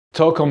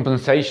Torque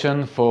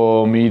compensation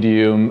for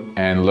medium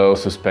and low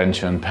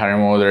suspension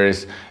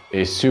paramotors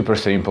is super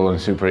simple and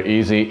super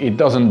easy. It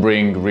doesn't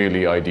bring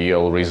really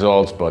ideal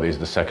results, but is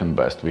the second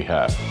best we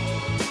have.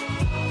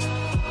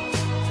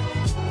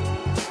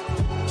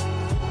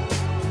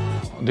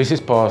 This is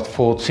part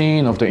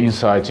 14 of the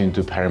insights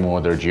into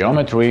paramotor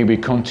geometry. We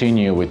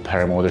continue with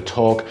paramotor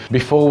torque.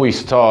 Before we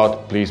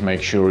start, please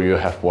make sure you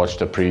have watched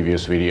the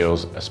previous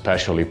videos,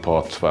 especially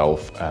part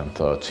 12 and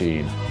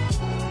 13.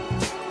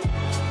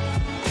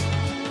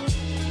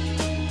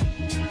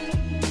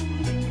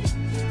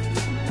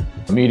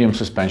 Medium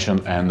suspension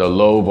and the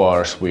low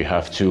bars, we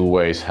have two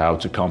ways how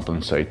to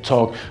compensate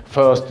torque.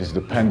 First is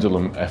the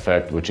pendulum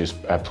effect, which is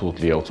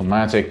absolutely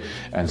automatic,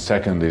 and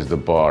second is the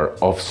bar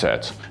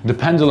offset. The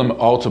pendulum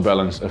auto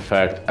balance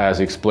effect, as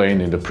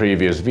explained in the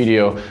previous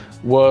video,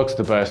 works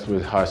the best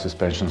with high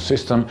suspension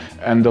system,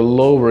 and the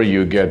lower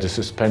you get the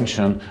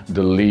suspension,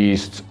 the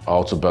least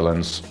auto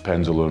balance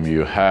pendulum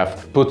you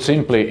have. Put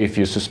simply, if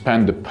you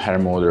suspend the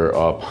paramotor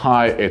up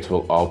high, it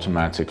will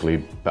automatically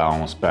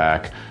bounce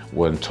back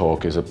when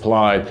torque is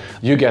applied.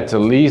 You get the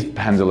least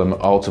pendulum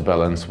auto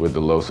balance with the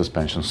low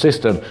suspension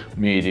system,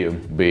 medium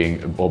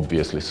being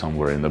obviously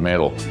somewhere in the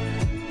middle.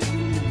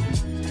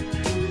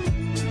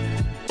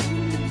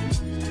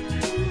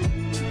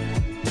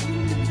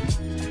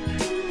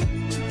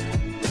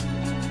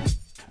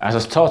 As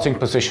a starting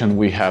position,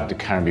 we have the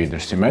carabiner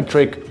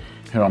symmetric.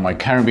 Here are my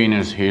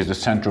carabiners. Here's the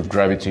center of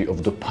gravity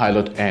of the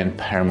pilot and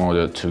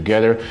paramotor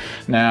together.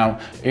 Now,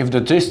 if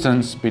the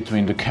distance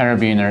between the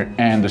carabiner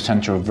and the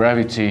center of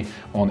gravity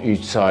on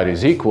each side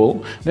is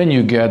equal, then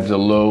you get the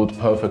load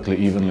perfectly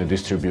evenly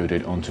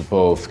distributed onto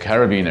both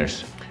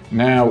carabiners.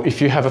 Now,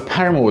 if you have a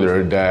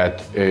paramotor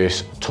that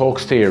is torque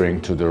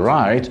steering to the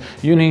right,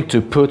 you need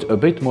to put a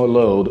bit more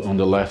load on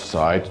the left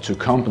side to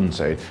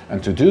compensate.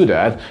 And to do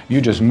that,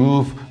 you just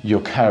move your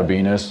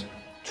carabiners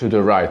to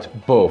the right,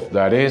 both.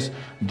 That is,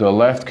 the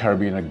left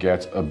carabiner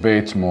gets a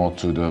bit more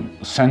to the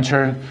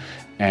center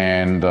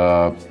and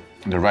the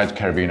right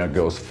carabiner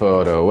goes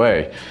further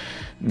away.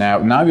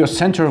 Now your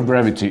center of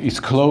gravity is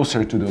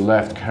closer to the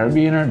left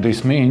carabiner.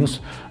 This means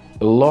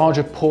a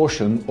larger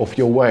portion of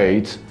your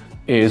weight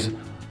is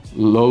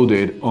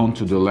loaded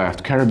onto the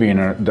left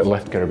carabiner. The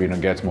left carabiner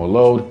gets more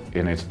load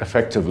and it's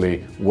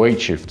effectively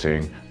weight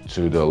shifting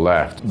to the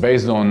left.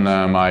 Based on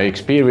my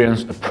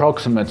experience,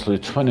 approximately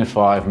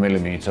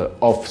 25mm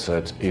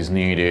offset is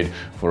needed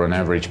for an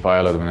average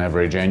pilot, an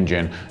average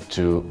engine,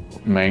 to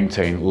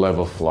maintain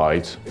level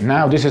flight.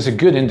 Now, this is a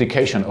good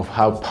indication of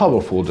how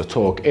powerful the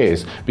torque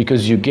is,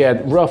 because you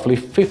get roughly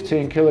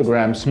 15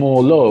 kilograms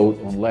more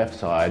load on left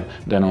side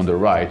than on the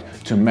right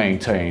to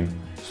maintain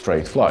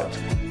straight flight.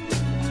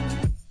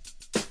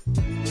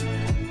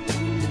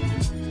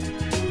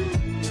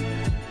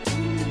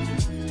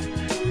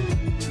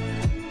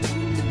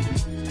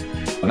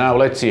 Now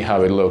let's see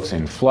how it looks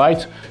in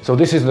flight. So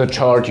this is the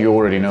chart you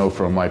already know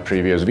from my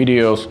previous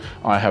videos.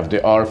 I have the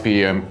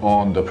RPM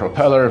on the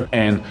propeller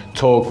and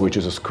torque, which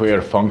is a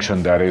square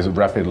function that is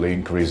rapidly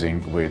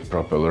increasing with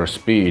propeller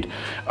speed.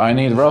 I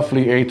need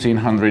roughly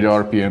 1800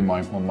 RPM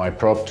on my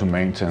prop to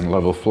maintain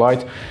level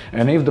flight.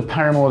 And if the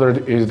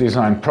paramotor is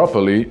designed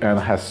properly and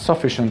has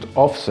sufficient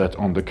offset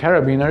on the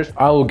carabiners,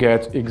 I will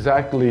get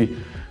exactly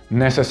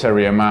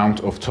necessary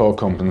amount of torque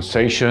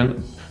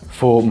compensation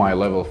for my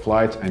level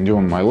flight, and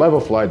during my level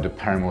flight the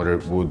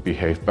paramotor would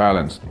behave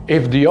balanced.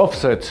 If the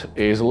offset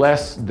is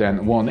less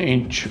than 1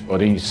 inch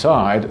on each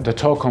side, the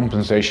torque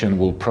compensation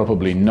will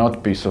probably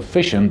not be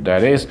sufficient.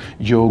 That is,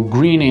 your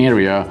green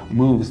area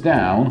moves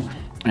down,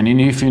 and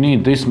if you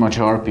need this much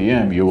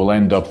RPM, you will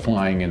end up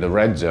flying in the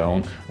red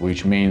zone,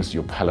 which means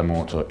your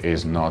paramotor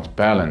is not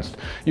balanced.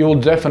 You will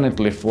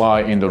definitely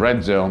fly in the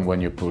red zone when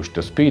you push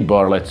the speed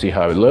bar. Let's see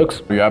how it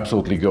looks. You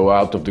absolutely go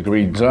out of the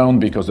green zone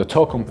because the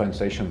torque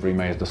compensation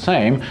remains the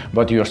same,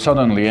 but you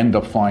suddenly end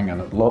up flying at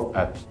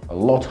a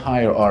lot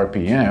higher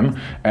RPM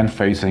and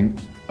facing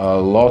a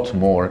lot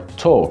more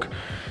torque.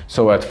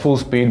 So at full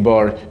speed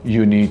bar,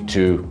 you need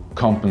to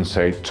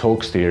compensate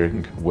torque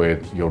steering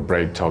with your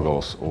brake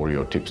toggles or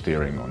your tip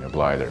steering on your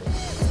glider.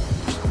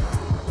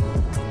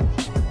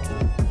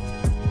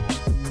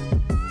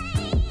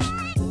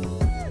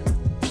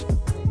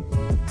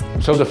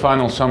 So the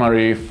final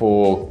summary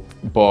for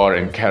bar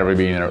and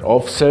carabiner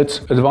offsets.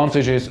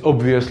 Advantages,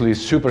 obviously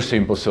super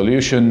simple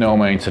solution, no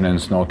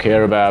maintenance, no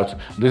care about.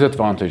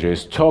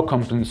 Disadvantages, torque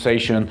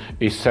compensation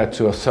is set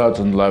to a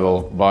certain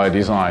level by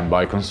design,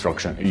 by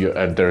construction.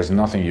 There's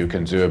nothing you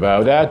can do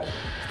about that.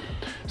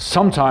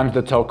 Sometimes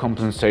the torque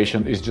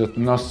compensation is just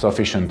not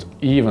sufficient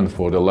even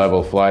for the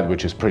level flight,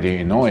 which is pretty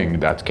annoying in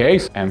that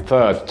case. And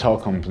third,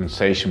 torque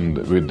compensation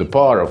with the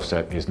bar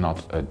offset is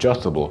not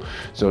adjustable.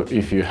 So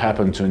if you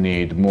happen to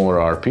need more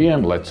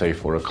RPM, let's say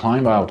for a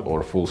climb out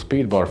or full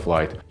speed bar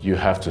flight, you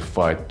have to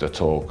fight the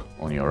torque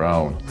on your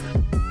own.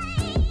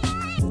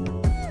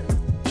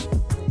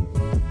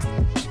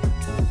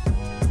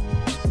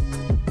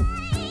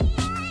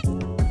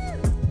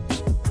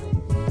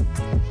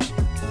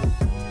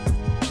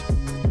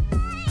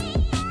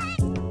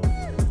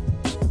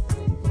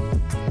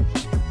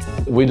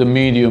 with the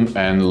medium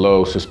and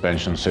low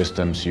suspension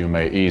systems, you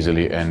may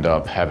easily end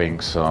up having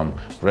some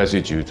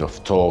residues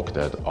of torque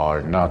that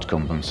are not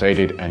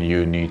compensated, and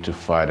you need to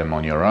fight them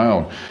on your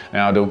own.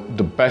 Now, the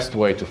best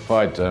way to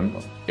fight them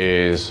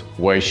is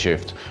weight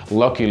shift.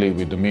 Luckily,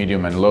 with the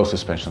medium and low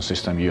suspension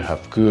system, you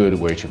have good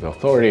weight shift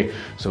authority,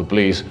 so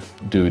please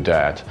do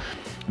that.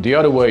 The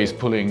other way is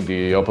pulling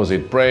the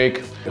opposite brake.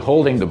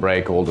 Holding the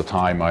brake all the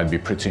time might be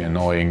pretty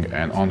annoying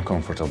and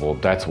uncomfortable.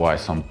 That's why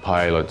some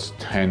pilots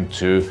tend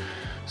to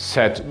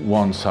set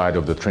one side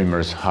of the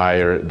trimmers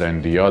higher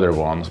than the other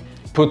ones.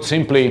 Put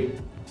simply,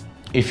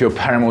 if your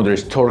paramotor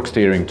is torque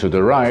steering to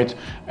the right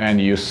and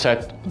you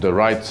set the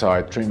right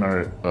side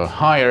trimmer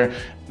higher,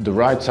 the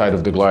right side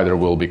of the glider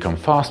will become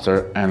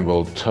faster and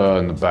will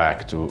turn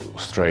back to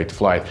straight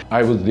flight.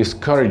 I would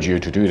discourage you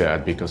to do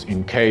that, because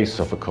in case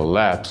of a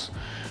collapse,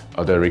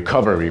 the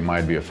recovery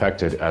might be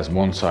affected, as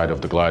one side of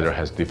the glider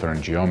has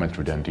different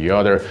geometry than the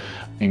other.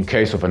 In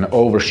case of an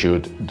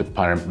overshoot,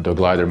 the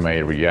glider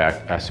may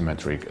react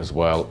asymmetric as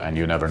well, and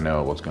you never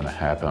know what's going to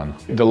happen.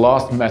 The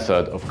last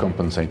method of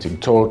compensating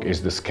torque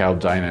is the Scout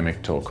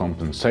dynamic torque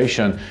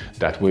compensation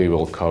that we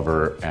will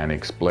cover and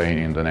explain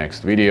in the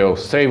next video.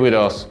 Stay with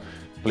us,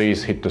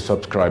 please hit the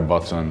subscribe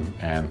button,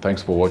 and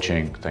thanks for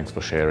watching, thanks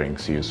for sharing,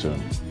 see you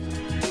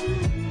soon.